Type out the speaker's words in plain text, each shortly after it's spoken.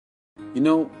You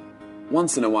know,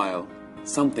 once in a while,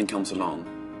 something comes along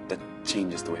that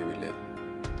changes the way we live.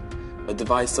 A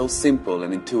device so simple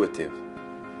and intuitive,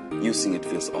 using it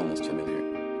feels almost familiar.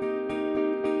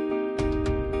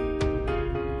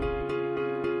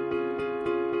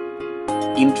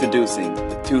 Introducing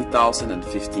the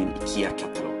 2015 IKEA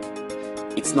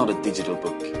catalog. It's not a digital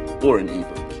book or an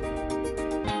e-book.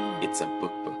 It's a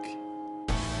book.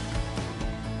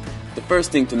 The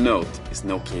first thing to note is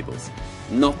no cables,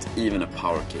 not even a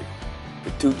power cable.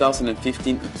 The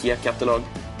 2015 IKEA catalog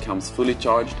comes fully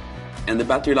charged and the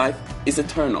battery life is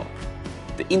eternal.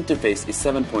 The interface is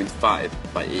 7.5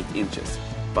 by 8 inches,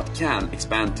 but can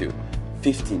expand to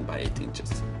 15 by 8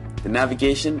 inches. The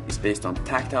navigation is based on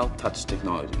tactile touch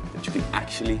technology that you can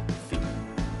actually feel.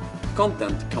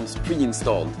 Content comes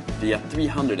pre-installed via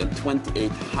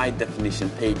 328 high-definition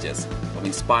pages of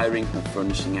inspiring and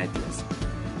furnishing ideas.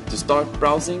 To start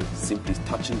browsing, simply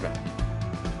touch and drag.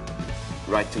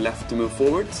 Right to left to move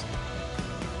forwards.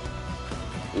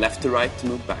 Left to right to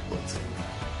move backwards.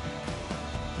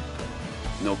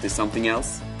 Notice something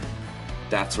else?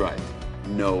 That's right,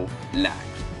 no lag.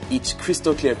 Each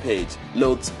crystal clear page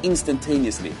loads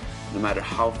instantaneously, no matter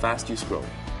how fast you scroll.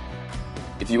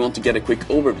 If you want to get a quick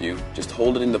overview, just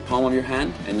hold it in the palm of your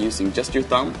hand and using just your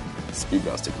thumb, speed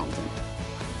browse the content.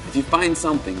 If you find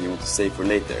something you want to save for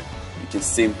later, you can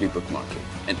simply bookmark it.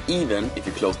 And even if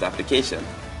you close the application,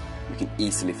 you can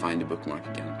easily find the bookmark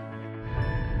again.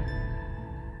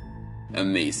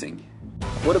 Amazing.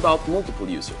 What about multiple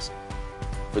users?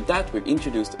 For that, we've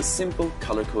introduced a simple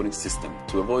color coding system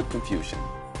to avoid confusion.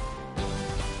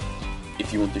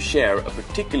 If you want to share a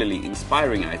particularly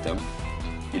inspiring item,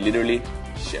 you literally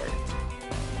share it.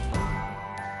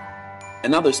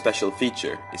 Another special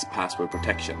feature is password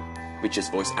protection, which is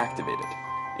voice activated.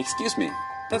 Excuse me,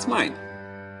 that's mine.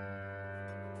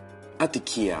 At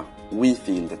IKEA, we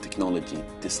feel that technology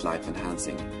this life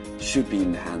enhancing should be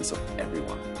in the hands of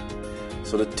everyone.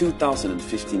 So the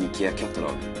 2015 IKEA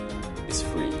catalog is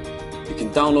free. You can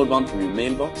download one from your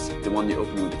mailbox, the one you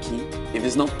open with a key. If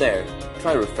it's not there,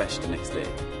 try refresh the next day.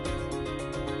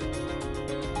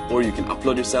 Or you can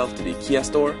upload yourself to the IKEA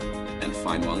store and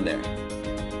find one there.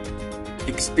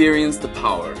 Experience the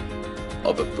power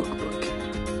of a book.